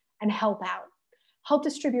and help out, help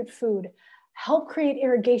distribute food, help create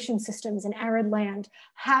irrigation systems in arid land,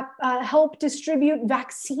 help distribute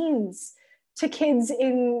vaccines to kids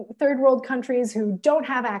in third world countries who don't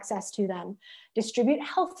have access to them, distribute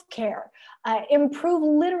healthcare, improve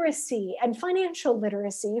literacy and financial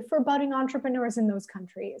literacy for budding entrepreneurs in those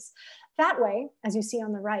countries. That way, as you see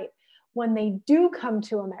on the right, when they do come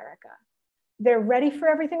to America, they're ready for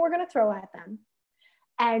everything we're going to throw at them,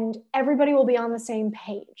 and everybody will be on the same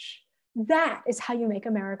page. That is how you make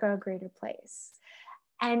America a greater place.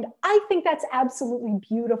 And I think that's absolutely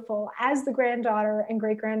beautiful. As the granddaughter and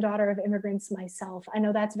great-granddaughter of immigrants myself, I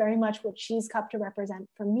know that's very much what she's come to represent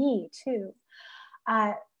for me too.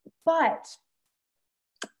 But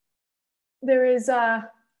there is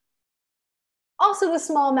also the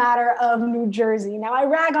small matter of New Jersey. Now, I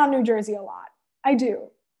rag on New Jersey a lot. I do,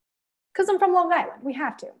 because I'm from Long Island. We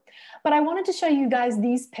have to. But I wanted to show you guys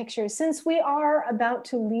these pictures. Since we are about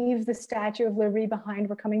to leave the Statue of Liberty behind,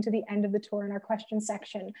 we're coming to the end of the tour in our question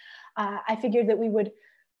section. I figured that we would,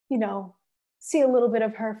 see a little bit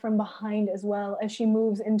of her from behind as well as she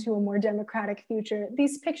moves into a more democratic future.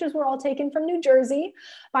 These pictures were all taken from New Jersey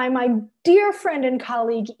by my dear friend and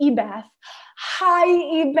colleague, Ebeth. Hi,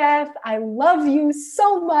 Ebeth. I love you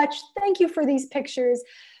so much. Thank you for these pictures.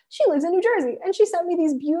 She lives in New Jersey, and she sent me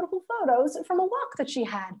these beautiful photos from a walk that she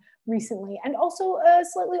had recently, and also a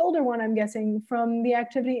slightly older one, I'm guessing, from the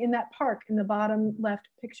activity in that park in the bottom left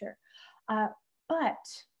picture. But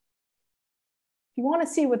if you want to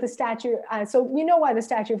see what the statue, so you know why the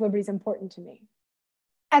Statue of Liberty is important to me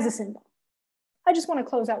as a symbol. I just want to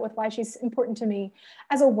close out with why she's important to me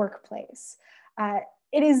as a workplace.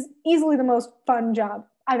 It is easily the most fun job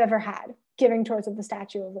I've ever had, giving tours of the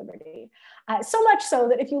Statue of Liberty. So much so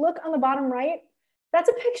that if you look on the bottom right, that's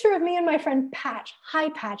a picture of me and my friend Patch. Hi,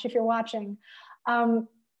 Patch, if you're watching. From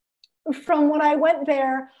when I went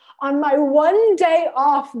there on my one day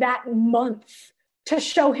off that month to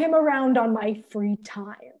show him around on my free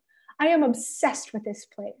time. I am obsessed with this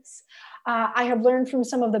place. I have learned from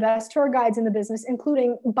some of the best tour guides in the business,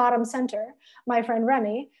 including bottom center, my friend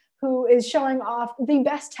Remy, who is showing off the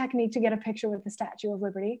best technique to get a picture with the Statue of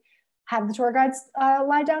Liberty. Have the tour guides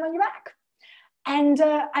lie down on your back. And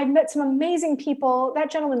I've met some amazing people.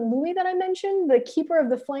 That gentleman, Louis, that I mentioned, the keeper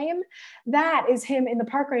of the flame, that is him in the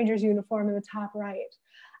park ranger's uniform in the top right.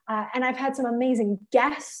 And I've had some amazing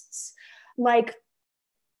guests, like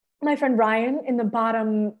my friend Ryan in the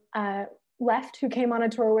bottom left, who came on a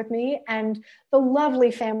tour with me, and the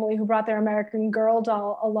lovely family who brought their American Girl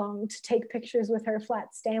doll along to take pictures with her,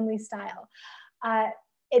 Flat Stanley style.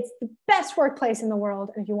 It's the best workplace in the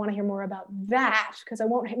world. And if you want to hear more about that, because I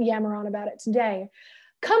won't yammer on about it today,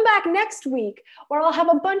 come back next week where I'll have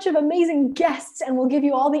a bunch of amazing guests and we'll give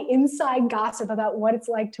you all the inside gossip about what it's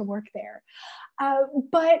like to work there.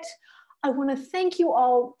 But I want to thank you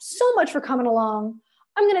all so much for coming along.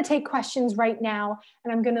 I'm going to take questions right now,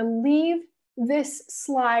 and I'm going to leave this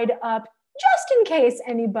slide up just in case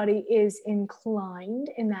anybody is inclined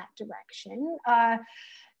in that direction.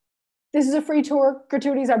 This is a free tour.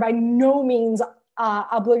 Gratuities are by no means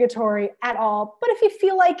obligatory at all. But if you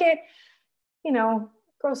feel like it,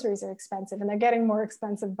 groceries are expensive and they're getting more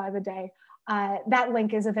expensive by the day. That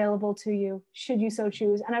link is available to you should you so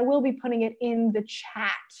choose. And I will be putting it in the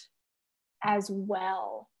chat as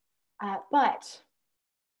well. But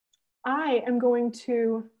I am going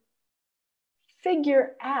to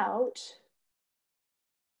figure out,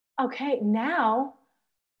 okay, now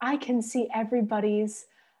I can see everybody's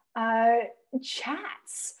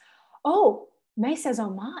chats. Oh, May says, oh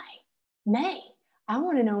my, May, I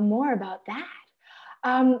want to know more about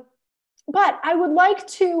that. But I would like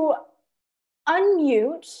to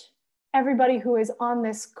unmute everybody who is on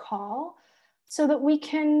this call. so that we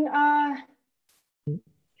can,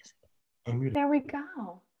 Unmute. there we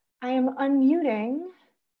go. I am unmuting.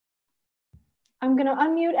 I'm going to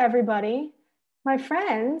unmute everybody. My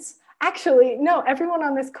friends, actually, no, everyone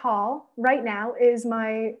on this call right now is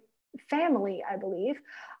my family, I believe.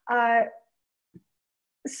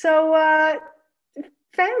 So,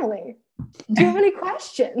 family, do you have any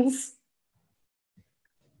questions?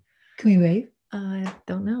 Can we wave? I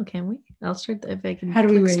don't know. Can we? I'll start. If I can. How do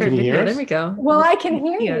we wave? Start Can you video. hear There us? we go. Well, I can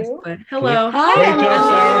hear Yes, you. but hello. Hi, Great job,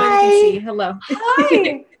 Sara. Everyone can see. Hello.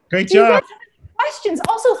 Hi. Great Do you guys job. have any questions?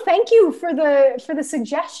 Also, thank you for the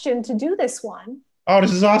suggestion to do this one. Oh,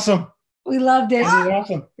 this is awesome. We loved it. This is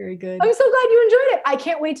awesome. Very good. I'm so glad you enjoyed it. I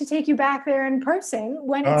can't wait to take you back there in person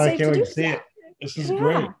when it's I safe can't to wait do to see so. it. This is Yeah.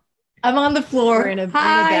 great. I'm on the floor. We're in a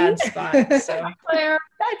Hi. bad spot. So. Claire,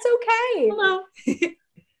 that's okay. Hello.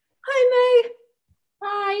 Hi, May.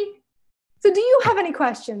 Hi. So do you have any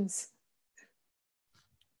questions?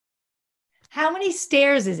 How many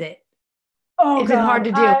stairs is it? Oh, Is it hard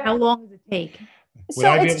to do? God. How long does it take? Would So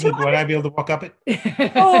I it's be able to walk up it?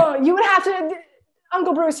 Oh, you would have to,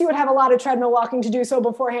 Uncle Bruce, you would have a lot of treadmill walking to do so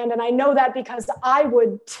beforehand. And I know that because I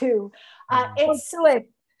would too. It's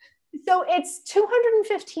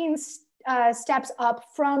 215 steps up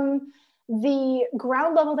from the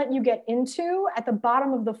ground level that you get into at the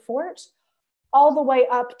bottom of the fort, all the way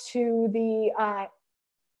up to the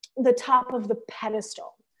top of the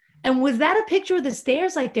pedestal. And was that a picture of the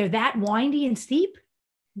stairs? Like they're that windy and steep?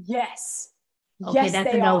 Yes. Okay, Yes,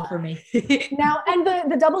 that's they a no are. for me. Now, and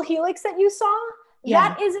the double helix that you saw, Yeah.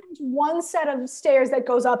 that isn't one set of stairs that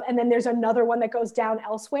goes up and then there's another one that goes down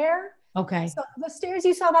elsewhere. Okay. So the stairs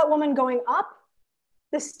you saw that woman going up,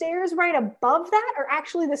 the stairs right above that are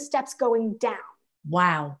actually the steps going down.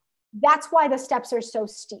 Wow. That's why the steps are so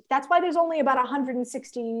steep. That's why there's only about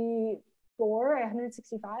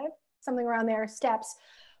 165, something around there, steps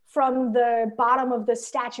from the bottom of the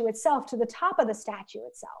statue itself to the top of the statue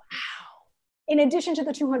itself. Wow. In addition to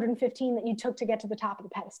the 215 that you took to get to the top of the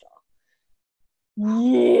pedestal.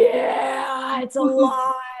 Yeah, it's a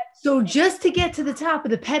lot. So just to get to the top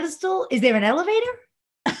of the pedestal, is there an elevator?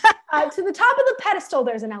 To the top of the pedestal,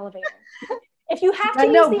 there's an elevator. If you have to I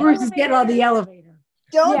know use the Bruce is elevator, getting on the elevator.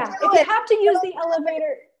 if you have to use the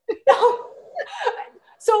elevator, no.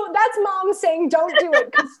 So that's mom saying don't do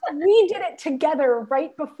it because we did it together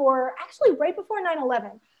right before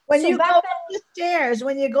 9/11. When So you go back up the stairs,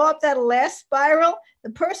 when you go up that last spiral, the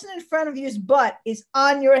person in front of you's butt is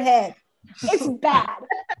on your head. It's bad.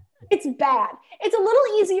 It's bad. It's a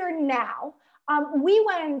little easier now. We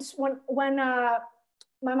went when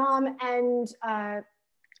my mom and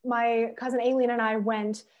my cousin Aileen and I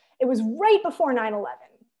went. It was right before 9/11,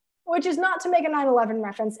 which is not to make a 9/11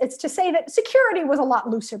 reference. It's to say that security was a lot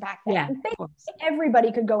looser back then. Yeah, And of course.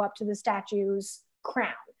 everybody could go up to the statue's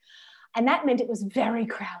crown. And that meant it was very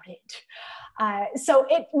crowded. So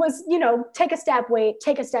it was, take a step, wait,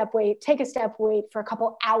 take a step, wait, take a step, wait for a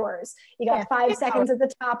couple hours. You got 5 seconds at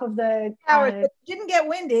the top of the. But you didn't get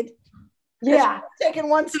winded. Yeah. Taking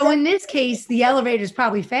one step. So in this case, the elevator is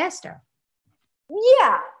probably faster.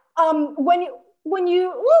 Yeah.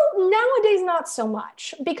 Nowadays, not so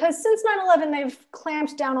much, because since 9/11, they've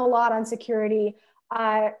clamped down a lot on security.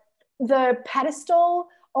 The pedestal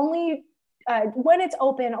only, when it's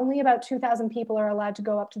open, only about 2,000 people are allowed to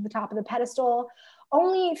go up to the top of the pedestal.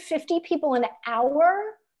 Only 50 people an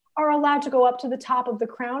hour are allowed to go up to the top of the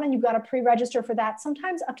crown, and you've got to pre-register for that,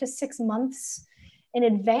 sometimes up to 6 months in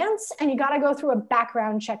advance, and you got to go through a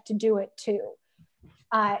background check to do it too.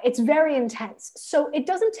 It's very intense. So it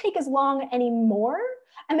doesn't take as long anymore.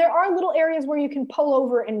 And there are little areas where you can pull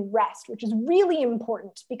over and rest, which is really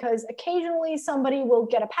important because occasionally somebody will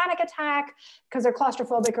get a panic attack because they're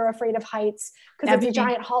claustrophobic or afraid of heights because it's a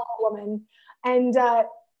giant hollow woman. And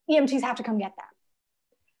EMTs have to come get them.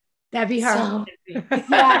 That'd be hard.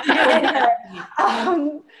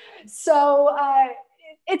 So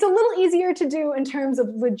it's a little easier to do in terms of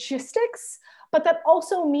logistics, but that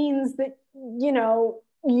also means that,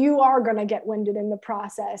 you are going to get winded in the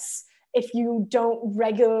process if you don't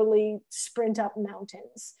regularly sprint up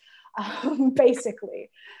mountains, basically.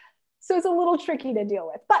 So it's a little tricky to deal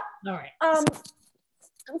with, but All right. but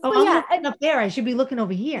I'm looking up there. I should be looking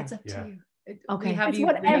over here. It's up to you. Okay. it's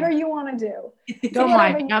whatever you want to do. Don't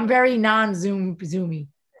mind. I'm very non-zoomy.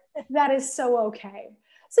 That is so okay.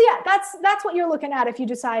 So yeah, that's what you're looking at if you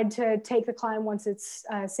decide to take the climb once it's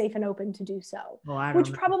safe and open to do so,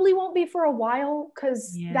 which probably won't be for a while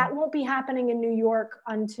because that won't be happening in New York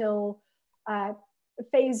until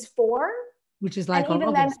phase 4. Which is like even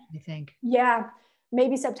August, I think. Yeah,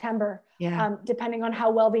 maybe September, Yeah. depending on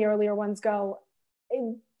how well the earlier ones go.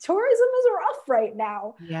 tourism is rough right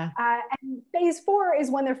now. Yeah. And phase 4 is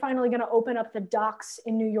when they're finally going to open up the docks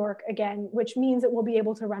in New York again, which means that we'll be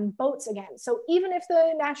able to run boats again. So even if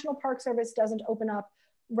the National Park Service doesn't open up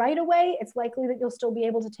right away, it's likely that you'll still be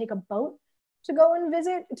able to take a boat to go and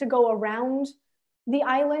visit, to go around the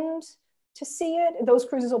island to see it. Those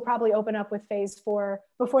cruises will probably open up with phase 4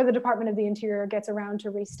 before the Department of the Interior gets around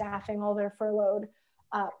to restaffing all their furloughed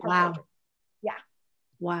park rangers. Yeah.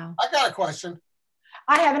 Wow. I got a question.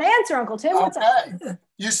 I have an answer, Uncle Tim. What's up?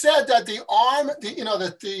 You said that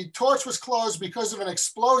that the torch was closed because of an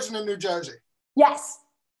explosion in New Jersey. Yes.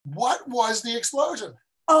 What was the explosion?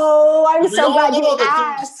 Oh, I'm so glad you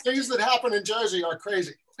that asked. things that happen in Jersey are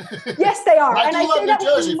crazy. Yes, they are. And I say that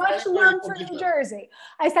Jersey, with much love for New Jersey.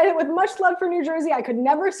 I say that with much love for New Jersey. I could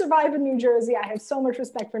never survive in New Jersey. I have so much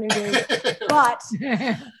respect for New Jersey. But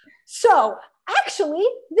so actually,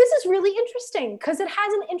 this is really interesting because it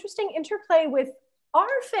has an interesting interplay with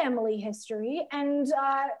our family history. And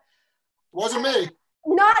wasn't me.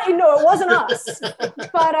 No, it wasn't us.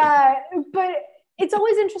 But it's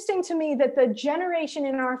always interesting to me that the generation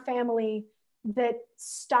in our family that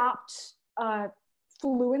stopped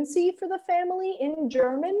fluency for the family in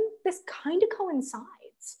German, this kind of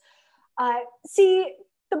coincides. See,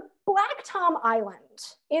 the Black Tom Island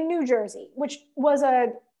in New Jersey, which was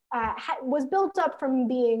was built up from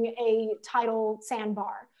being a tidal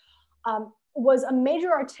sandbar, was a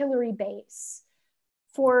major artillery base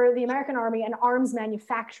for the American Army and arms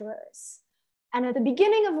manufacturers. And at the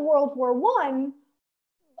beginning of World War I,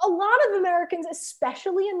 a lot of Americans,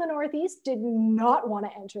 especially in the Northeast, did not want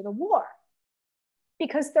to enter the war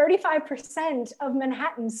because 35% of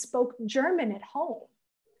Manhattans spoke German at home.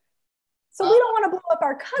 So we don't want to blow up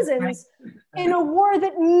our cousins in a war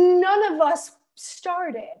that none of us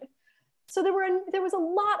started. So there was a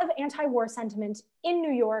lot of anti-war sentiment in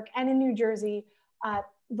New York and in New Jersey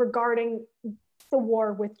regarding the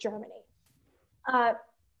war with Germany.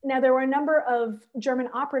 Now, there were a number of German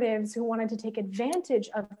operatives who wanted to take advantage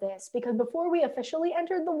of this because before we officially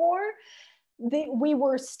entered the war, we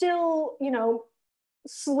were still,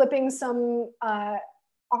 slipping some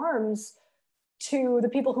arms to the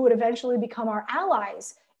people who would eventually become our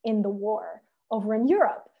allies in the war over in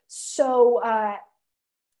Europe. So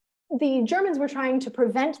the Germans were trying to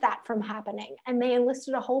prevent that from happening, and they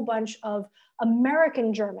enlisted a whole bunch of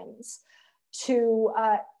American Germans to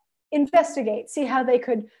investigate, see how they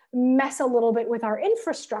could mess a little bit with our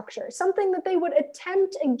infrastructure, something that they would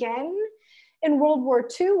attempt again in World War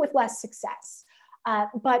II with less success.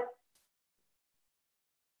 But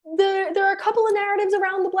there are a couple of narratives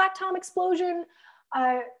around the Black Tom explosion.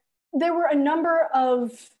 There were a number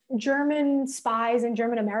of German spies and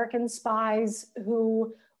German American spies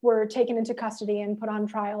who were taken into custody and put on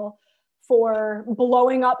trial for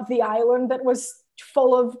blowing up the island that was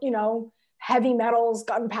full of, heavy metals,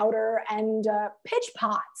 gunpowder, and pitch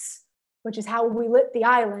pots, which is how we lit the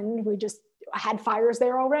island. We just had fires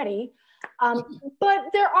there already. But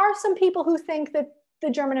there are some people who think that the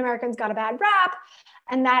German Americans got a bad rap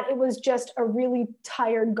and that it was just a really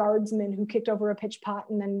tired guardsman who kicked over a pitch pot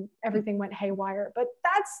and then everything went haywire. But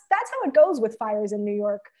that's how it goes with fires in New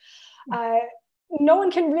York. No one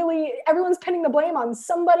can really, everyone's pinning the blame on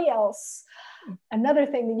somebody else. Another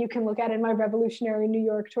thing that you can look at in my Revolutionary New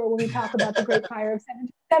York tour when we talk about the Great Fire of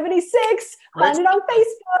 1776, find it on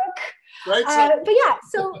Facebook. But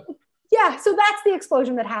so that's the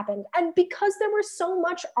explosion that happened. And because there were so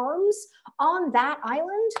much arms on that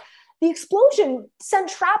island, the explosion sent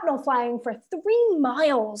shrapnel flying for 3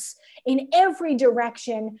 miles in every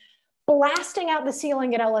direction, blasting out the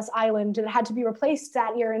ceiling at Ellis Island that had to be replaced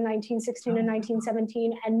that year in 1916 and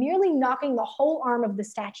 1917, and nearly knocking the whole arm of the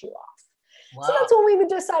statue off. Wow. So that's when we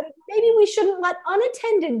decided maybe we shouldn't let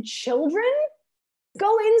unattended children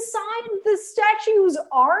go inside the statue's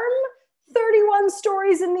arm 31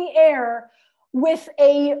 stories in the air with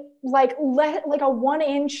a like a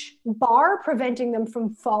 1-inch bar preventing them from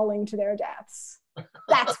falling to their deaths.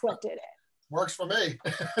 That's what did it. Works for me.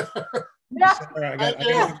 Yeah. Sorry, I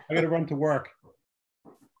got to run to work.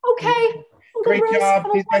 Okay. Great Bruce, job. have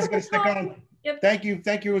a These guys are going to wonderful stick time. on. Yep. Thank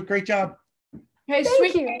you. Great job. Hey, Thank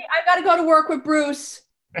sweet. you. I got to go to work with Bruce.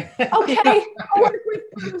 Okay. I'll work with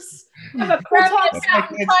Bruce. Have a We'll talk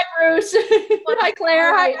soon. Hi, Bruce. Hi,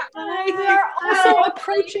 Claire. Right. Hi. We are also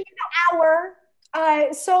approaching an hour.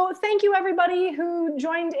 So thank you everybody who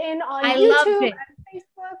joined in on I loved YouTube it. and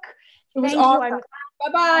Facebook. It was Thank awesome.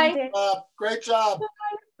 you. Bye-bye. Great job.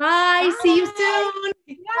 Bye. See you soon.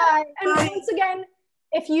 Yeah. And once again,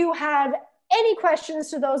 if you have any questions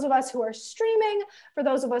to those of us who are streaming, for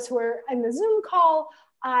those of us who are in the Zoom call,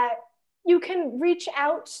 you can reach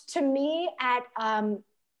out to me at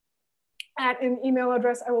at an email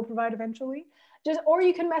address I will provide eventually. Or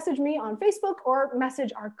you can message me on Facebook or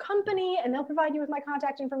message our company and they'll provide you with my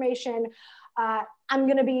contact information. I'm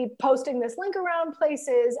going to be posting this link around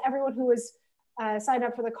places. Everyone who is signed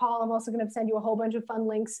up for the call, I'm also going to send you a whole bunch of fun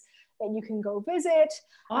links that you can go visit.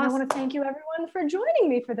 Awesome. And I want to thank you everyone for joining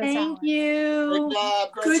me for this Thank hour. you. Great job.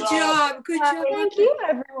 Good job. Good job. Thank you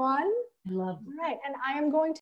everyone. I love All right, and I am going to